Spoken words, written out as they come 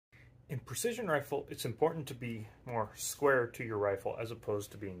In precision rifle, it's important to be more square to your rifle as opposed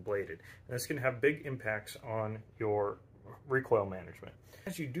to being bladed. And this can have big impacts on your recoil management.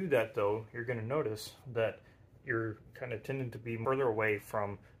 As you do that though, you're going to notice that you're kind of tending to be further away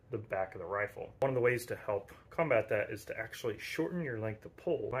from the back of the rifle. One of the ways to help combat that is to actually shorten your length of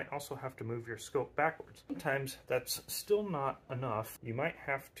pull. You might also have to move your scope backwards. Sometimes that's still not enough. You might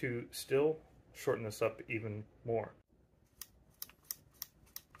have to still shorten this up even more.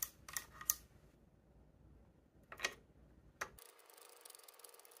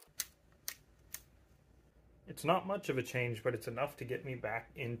 It's not much of a change, but it's enough to get me back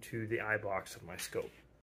into the eye box of my scope.